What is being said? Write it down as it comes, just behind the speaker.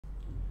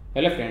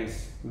Hello friends,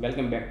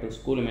 welcome back to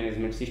School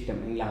Management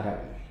System in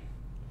Laravel.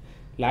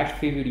 Last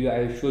few video I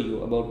will show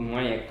you about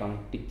my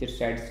account, teacher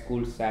sites,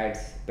 school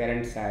sites,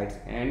 parent sites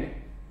and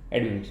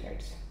admin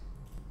sites.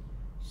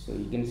 So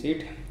you can see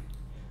it.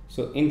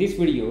 So in this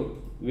video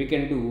we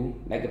can do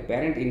like a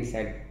parent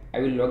inside.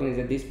 I will log in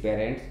as this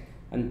parent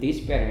and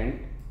this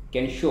parent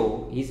can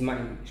show he is my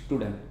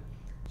student.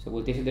 So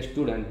this is the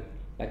student,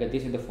 like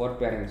this is the four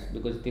parents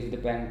because this is the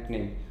parent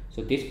name.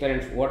 So this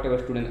parents whatever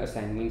student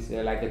assigned means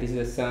like this is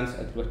the sons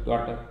or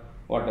daughter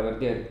whatever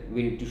there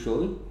we need to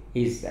show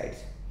his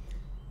sides.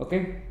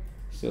 Okay,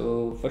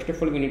 so first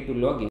of all we need to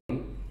log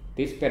in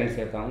this parents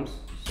accounts.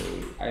 So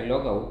I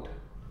log out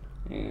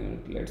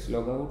and let's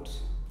log out.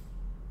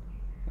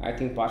 I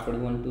think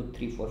password 1 2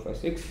 3 4 5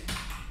 6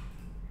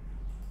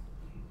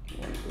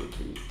 1 2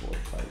 3 4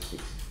 5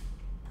 6.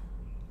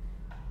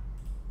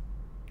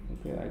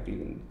 Okay, I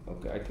click on,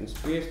 okay, I can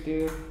space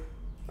there.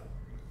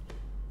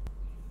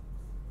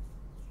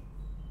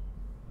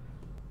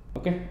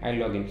 Okay, I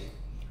log in.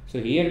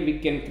 So here we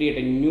can create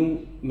a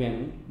new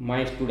menu,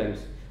 my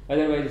students.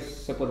 Otherwise,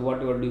 suppose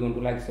whatever do you want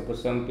to like,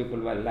 suppose some people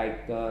will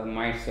like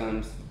my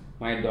sons,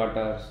 my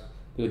daughters.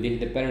 So this is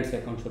the parents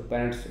account, so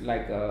parents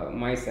like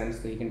my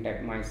sons, so you can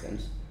type my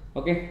sons.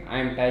 Okay, I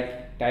am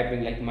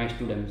typing like my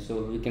student,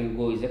 so we can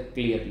go is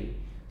clearly.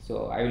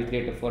 So I will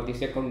create for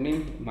this account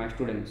name my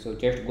student. So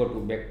just go to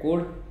back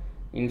code.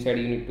 Inside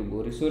you need to go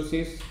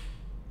resources,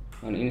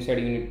 and inside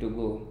you need to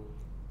go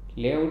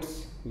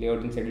layouts.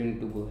 Layout inside you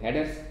need to go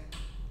headers.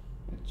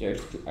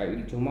 I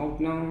will zoom out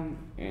now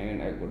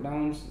and I go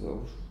down,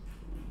 so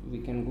we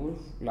can go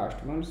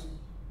last ones,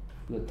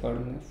 the third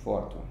and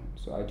fourth one.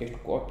 So I just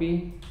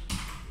copy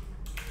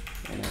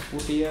and I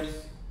put here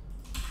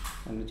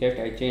and just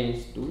I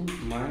change to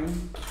my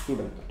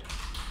student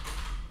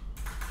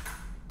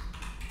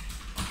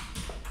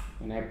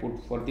and I put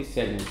for this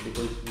segment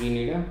because we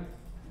need a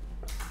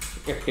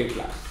active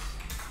class.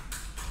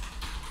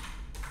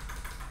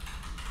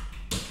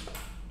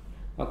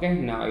 Okay,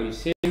 now I will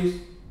save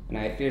and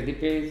I refresh the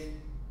page.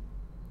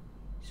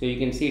 So you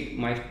can see it,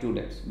 my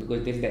students,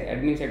 because this is the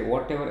admin side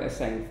whatever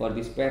assigned for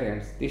these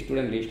parents, this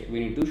student list we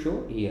need to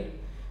show here.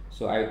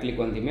 So I will click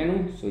on the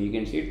menu, so you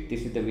can see it,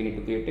 this is the we need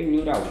to create a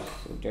new routes.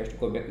 So just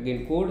go back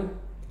again code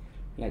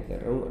like the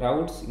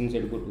routes,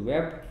 inside go to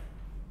web.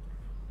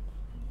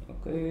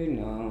 Okay,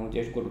 now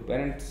just go to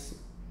parents.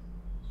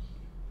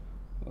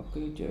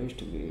 Okay,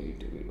 just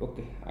wait.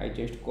 Okay, I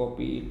just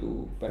copy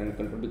to parent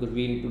control because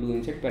we need to do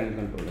inside parent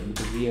controller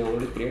because we have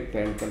already created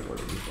parent controller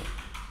before.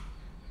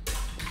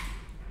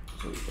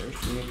 So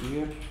just make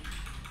here.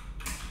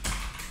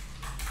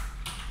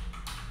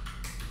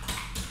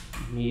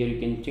 Here you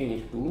can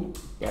change to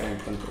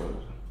parent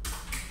controller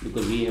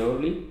because we have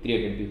already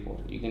created before.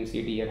 You can see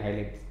it here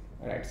highlight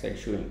right side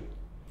showing.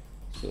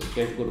 So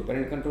just go to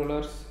parent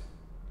controllers.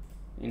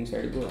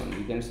 Inside go and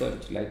you can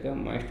search like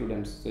my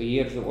students. So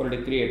here is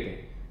already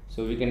created.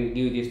 So we can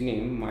give this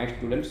name my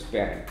student's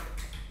parent.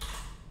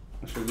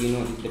 So we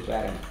know this is the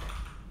parent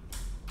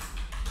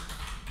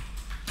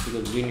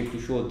because we need to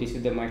show this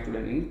is the my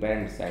student in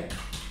parent side.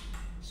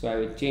 So I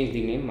will change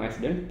the name my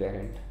student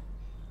parent.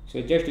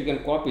 So just you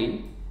can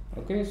copy.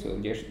 Okay, so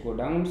just go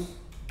down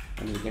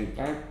and you can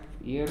type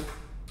here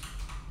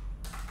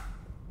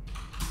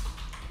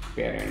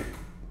parent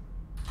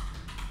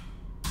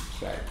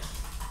side.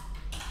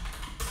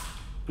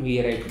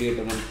 Here I create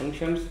one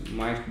functions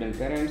my student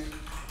parents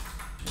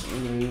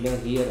and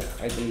here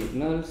I can make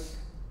nulls.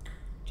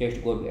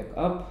 Just go back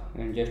up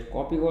and just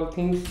copy all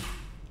things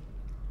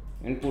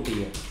and put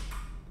here.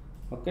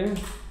 Okay,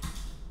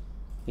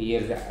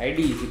 here the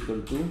ID is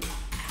equal to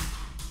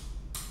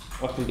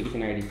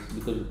authentication ID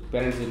because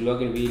parents is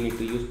login, we need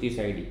to use this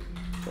ID.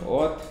 So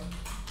auth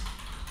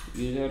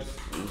users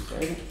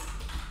inside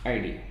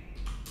ID.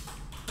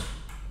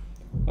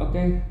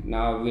 Okay,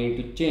 now we need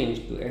to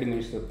change to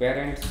admin, so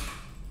parents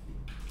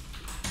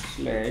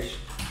slash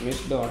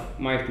miss dot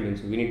my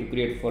students. We need to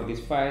create for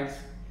these files.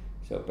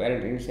 So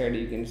parent inside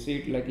you can see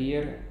it like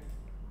here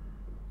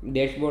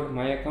dashboard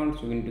my account.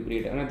 So we need to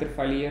create another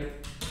file here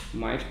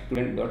my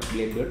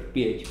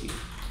student.blade.php.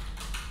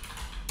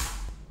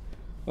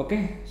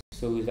 Okay,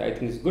 so I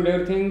think it's good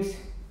everything.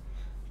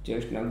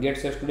 Just now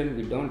gets a student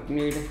we don't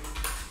need.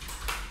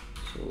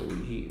 So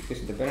this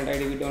is the parent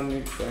ID we don't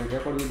need, parent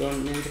record we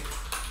don't need,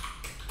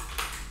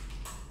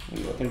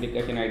 and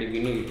authentication ID we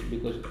need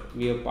because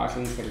we have passed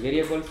inside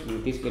variables.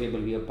 In this variable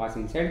we have passed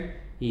inside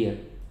here.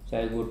 So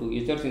I go to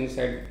users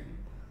inside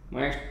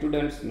my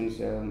students means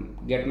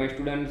get my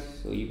students.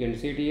 So you can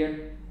see it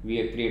here we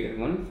have created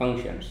one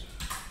functions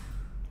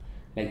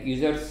like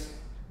users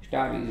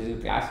star is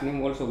a class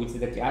name also which is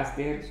the class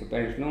there, so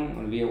parents know,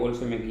 and we have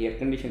also make here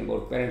condition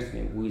about parents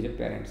name who is a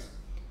parents.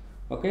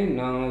 Okay,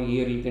 now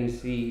here you can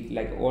see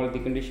like all the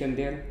condition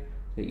there,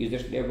 the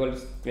users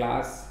tables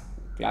class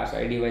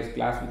ID wise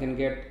class we can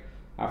get.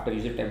 After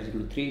user type is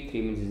equal to 3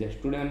 means is the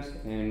students,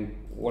 and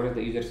what is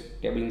the users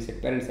table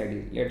inside parents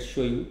ID. Let's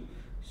show you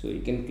so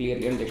you can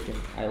clearly understand.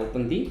 I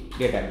open the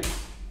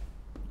database.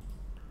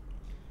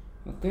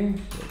 Okay,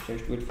 so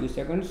just wait few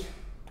seconds.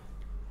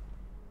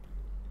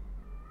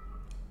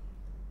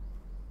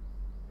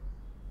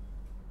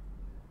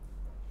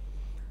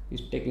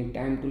 It's taking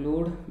time to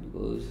load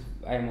because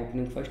I am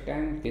opening first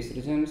time, this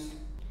reasons.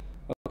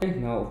 Okay,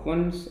 now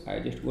once I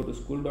just go to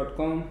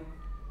school.com,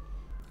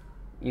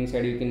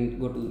 inside you can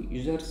go to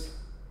users.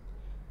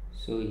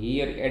 So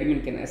here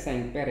admin can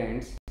assign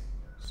parents,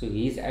 so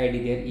his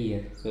ID there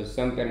here. So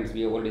some parents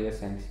we have already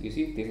assigned. You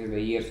see this is the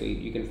year, so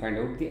you can find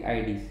out the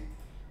IDs.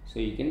 So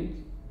you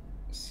can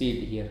see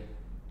it here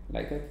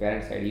like a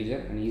parent's ID user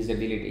and user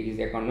deleted, his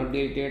account not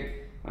deleted,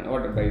 and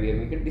order by we have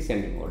make a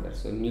descending order.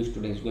 So new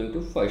student is going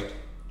to first,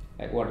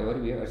 like whatever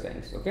we have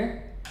assigned.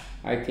 Okay,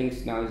 I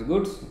think now is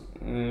good,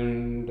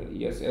 and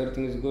yes,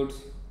 everything is good.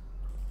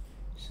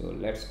 So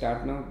let's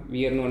start now.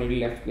 We are no need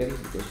left query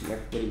because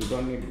left query we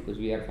don't need because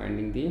we are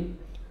finding the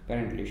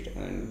parent list,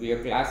 and we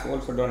have class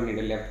also don't need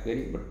a left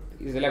query, but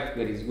is the left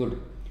query is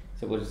good.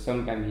 Suppose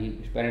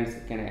sometimes parents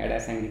can add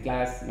assign the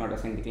class, not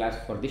assign the class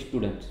for the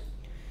students.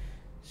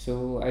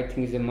 So I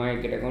think is a my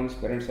get accounts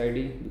parents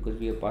ID because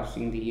we are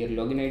passing the here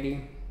login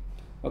ID.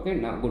 Okay,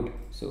 now good.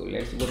 So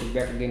let's go to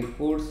back again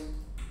codes,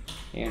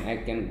 and I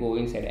can go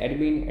inside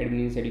admin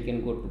inside you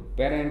can go to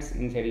parents,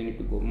 inside you need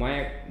to go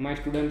my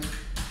students,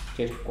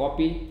 just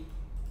copy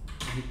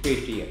and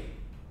paste here,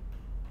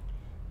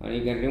 and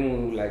you can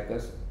remove like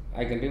us.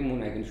 I can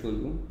remove, I can show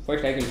you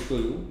first. I can show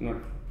you, not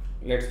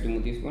let's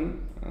remove this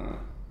one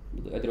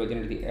because otherwise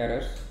generate the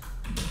errors,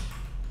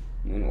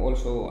 and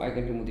also I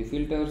can remove the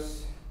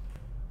filters.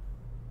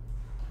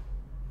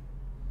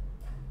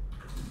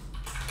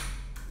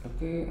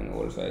 Okay, and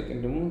also I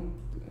can remove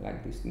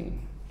like this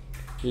name.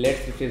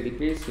 Let's refresh the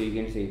page so you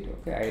can see it.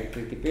 Okay, I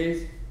refresh the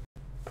page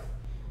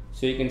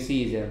so you can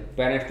see is a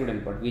parent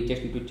student part. We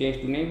just need to change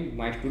to name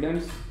my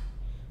students.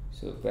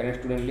 So parent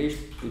student list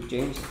to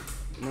change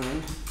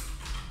my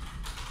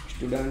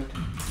student.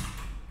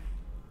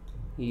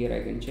 Here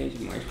I can change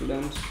my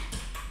students.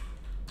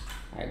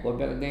 I go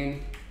back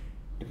again,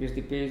 refresh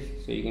the page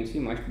so you can see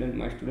my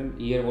student.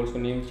 Here also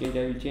name change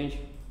I will change.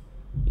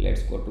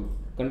 Let's go to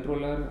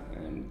controller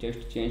and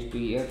just change to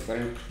here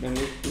parent student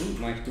list to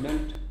my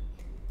student.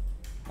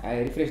 I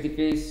refresh the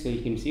page so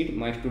you can see it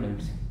my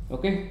students.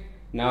 Okay,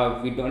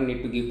 now we don't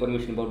need to give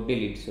permission about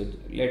delete. So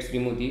let's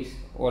remove these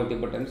all the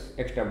buttons,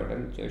 extra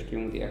button, just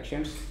remove the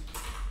actions,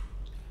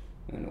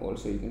 and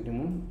also you can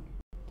remove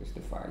just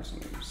the files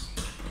names.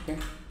 Okay,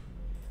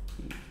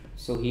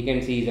 so he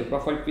can see his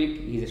profile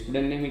pic, his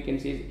student name, he can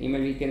see his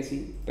email, he can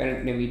see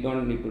parent name. We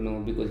don't need to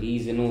know because he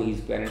is know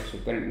his parent, so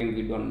parent name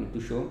we don't need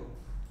to show.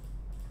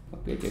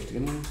 Okay, just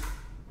remove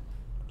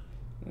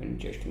and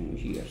just remove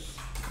here.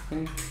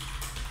 Okay,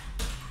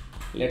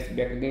 let's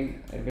back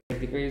again,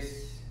 refresh the page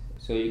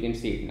so you can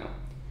see it now.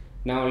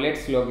 Now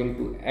let's log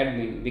into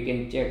admin. We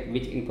can check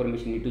which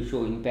information need to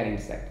show in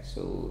parent side.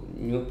 So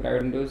new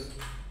private windows,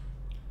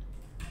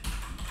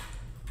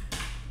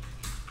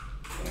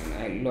 and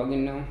I log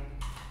in now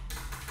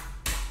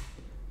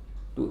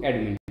to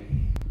admin.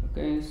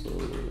 Okay, so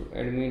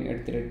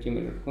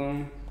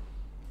admin@gmail.com.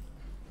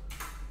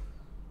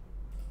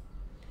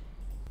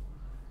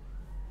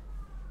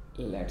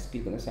 Let's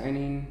click on the sign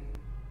in.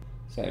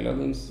 So I log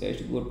in,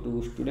 just go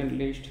to student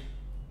list.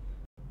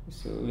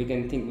 So we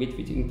can think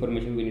which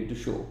information we need to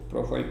show: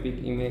 profile pic,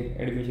 email,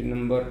 admission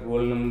number,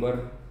 roll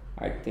number.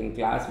 I think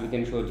class we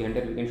can show,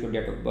 gender we can show,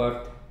 date of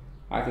birth.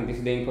 I think this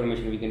is the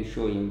information we can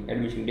show him.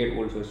 Admission date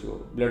also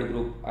show, blood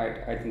group.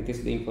 I think this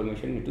is the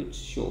information need to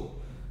show.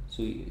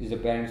 So the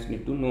parents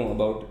need to know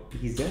about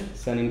his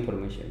son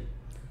information.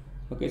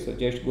 Okay, so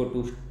just go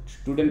to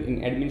student in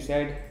admin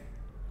side,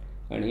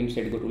 and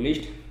inside go to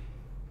list,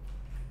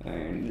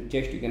 and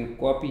just you can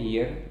copy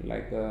here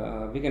like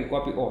we can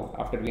copy all.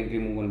 After we can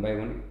remove one by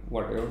one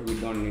whatever we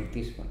don't need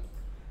this one.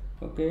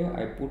 Okay,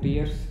 I put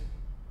here,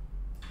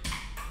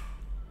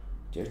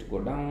 just go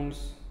down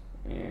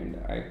and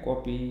I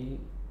copy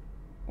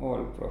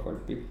all profile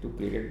pic to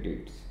create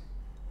dates.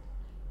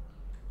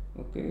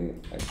 Okay,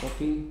 I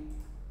copy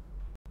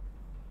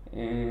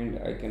and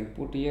I can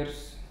put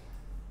years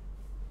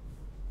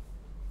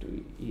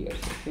to years.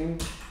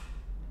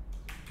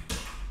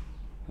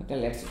 Okay,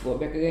 let's go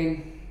back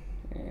again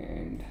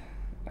and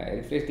I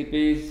refresh the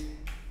page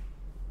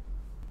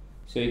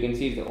so you can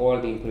see all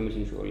the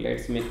information show.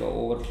 Let's make a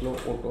overflow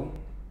auto,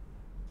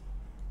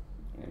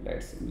 and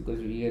let's,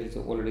 because here is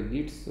already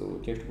did, so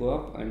just go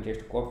up and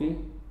just copy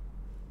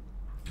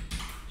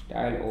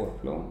style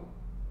overflow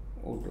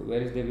auto.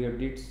 Where is the weird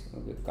dates?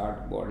 Okay,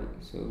 card body,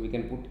 so we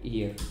can put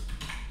here.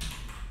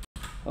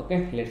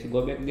 Okay, let's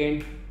go back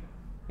again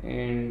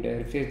and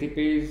refresh the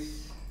page.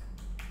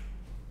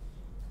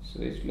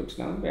 So it looks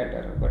now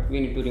better, but we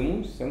need to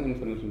remove some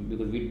information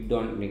because we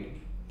don't need it.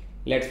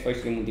 Let's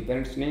first remove the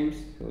parents names.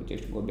 So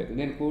just go back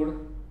again code.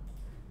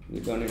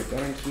 We don't need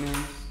parents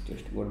names.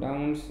 Just go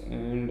down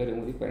and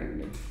remove the parent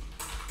name.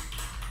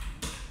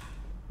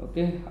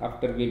 Okay,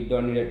 after we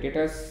don't need a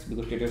status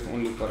because status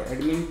only for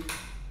admin.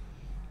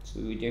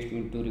 So we just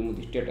need to remove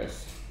the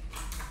status.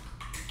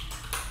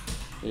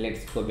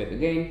 Let's go back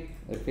again,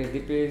 refresh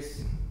the page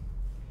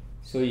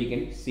so you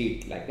can see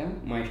it like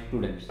my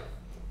students,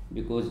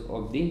 because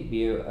of the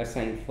we have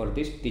assigned for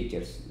these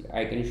teachers.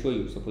 I can show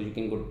you. Suppose you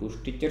can go to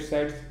teacher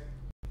sites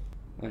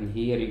and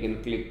here you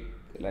can click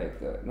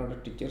like not a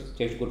teachers,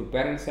 just go to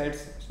parent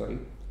sites, sorry,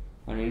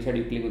 and inside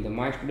you click on the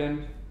my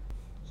student.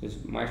 So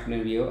my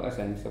student we have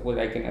assigned. Suppose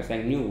I can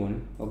assign new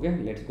one. Okay,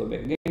 let's go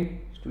back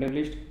again, student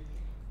list,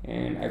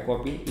 and I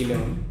copy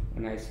 11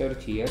 and I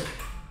search here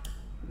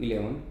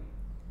 11,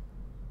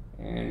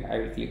 and I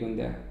will click on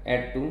the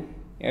add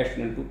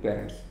student to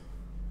parents.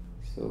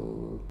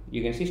 So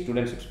you can see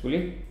students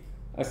successfully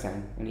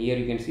assigned, and here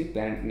you can see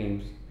parent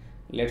names.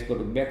 Let's go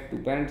to back to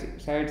parent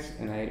sites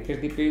and I refresh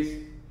the page,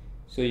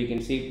 so you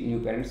can see new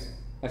parents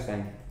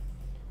assigned.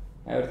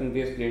 Everything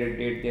is created,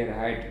 date, their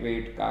height,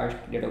 weight, caste,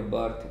 date of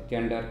birth,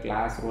 gender,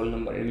 class, roll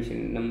number,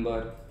 admission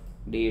number,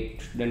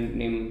 date, student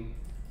name,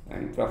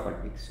 and profile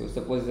pic. So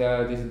suppose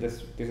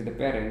this is the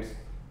parents.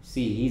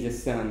 See, he's a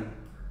son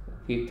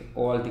with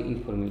all the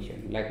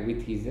information, like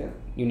with his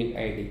unique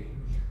ID.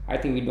 I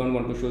think we don't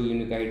want to show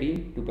unique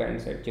ID to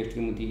parent side. Just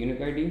remove the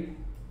unique ID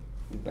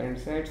in parent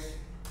sites.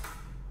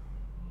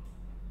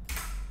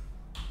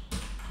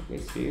 Okay,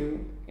 save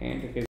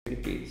and refresh the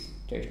page.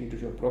 Just need to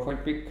show profile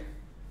pic,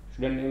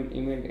 student name,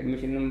 email,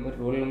 admission number,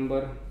 roll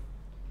number,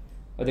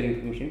 other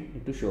information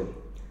need to show.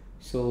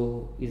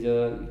 So is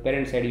a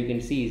parent side you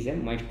can see is a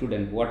my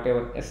student,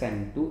 whatever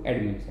assigned to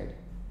admin side.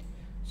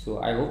 So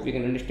I hope you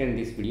can understand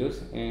these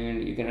videos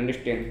and you can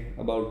understand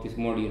about this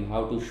module,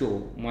 how to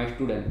show my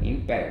student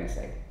in parent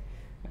side.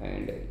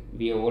 And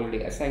we have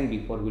already assigned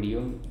before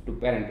video to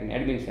parent in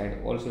admin side.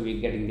 Also we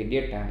getting the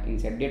data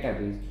inside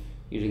database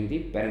using the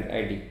parent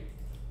ID,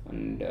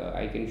 and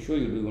I can show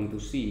you. Do you want to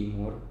see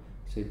more?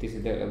 So this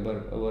is the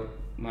our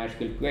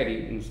MySQL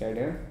query inside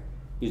a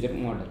user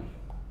model.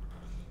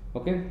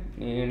 Okay,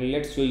 and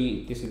let's show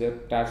you. This is the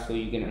task, so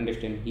you can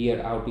understand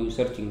here how to use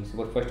searching.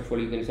 So first of all,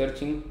 you can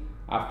searching.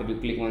 After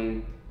you click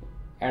on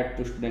add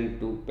to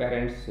student to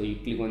parents, so you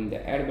click on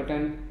the add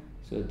button.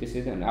 So this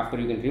is, and after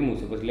you can remove.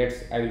 Suppose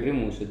I will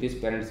remove, so this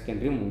parents can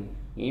remove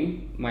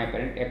in my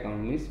parent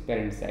account, means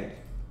parent side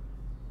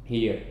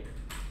here.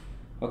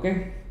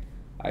 Okay,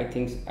 I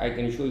think I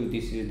can show you.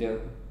 This is the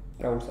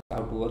routes how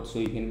to work, so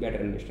you can better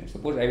understand.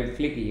 Suppose I will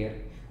click here.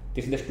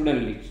 This is the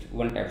student list,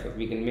 one type of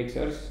we can make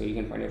search, so you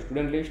can find a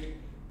student list.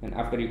 And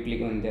after you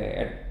click on the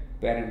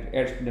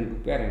add student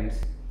to parents,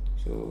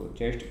 so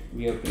just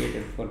we have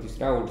created for these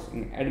routes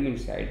in admin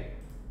side.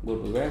 Go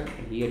to web,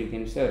 and here you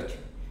can search.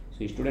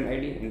 So student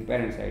ID and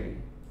parents ID,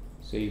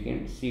 so you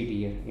can see it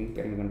here in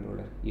parent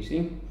controller. You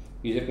see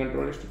user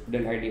controller,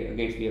 student ID,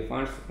 against we have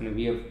fonts, and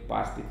we have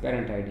passed the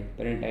parent ID.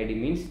 Parent ID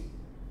means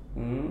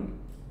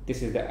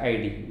this is the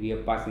ID we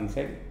have passed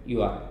inside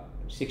UR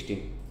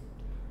 16.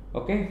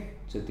 Okay,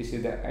 so this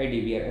is the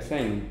ID we are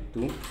assigning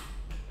to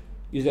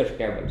user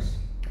tables.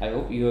 I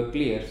hope you are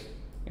clear.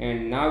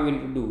 And now we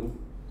need to do,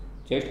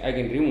 just I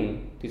can remove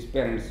these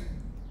parents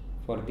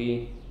for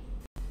the,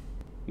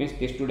 means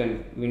the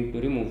student we need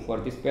to remove for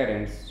these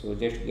parents. So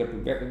just go to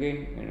back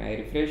again and I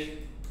refresh,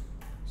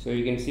 so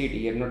you can see it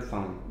here not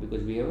found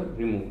because we have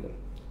removed.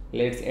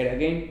 Let's add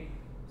again.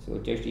 So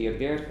just here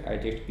there I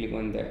just click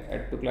on the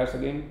add to class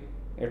again,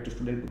 add to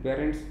student to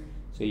parents,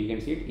 so you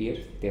can see it here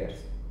there.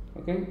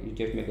 Okay, you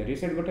just make a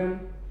reset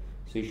button,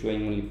 so it's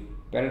showing only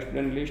parent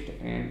student list,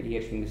 and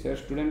here showing the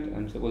search student,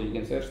 and suppose you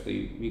can search, so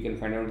we can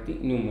find out the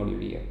new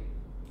module here.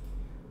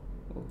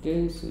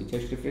 Okay, so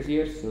just refresh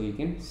here, so you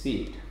can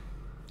see it.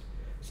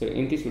 So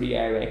in this video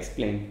I have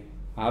explained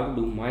how to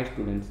do my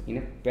students in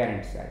a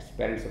parent side.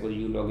 Parents, suppose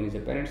you log in as a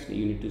parent, so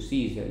you need to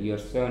see your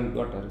son,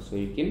 daughter, so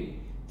you can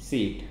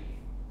see it.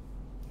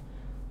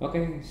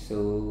 Okay, so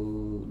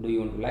do you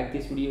want to like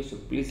this video? So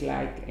please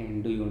like,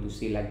 and do you want to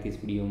see like this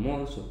video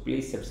more? So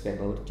please subscribe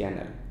our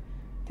channel.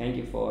 Thank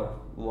you for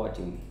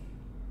watching.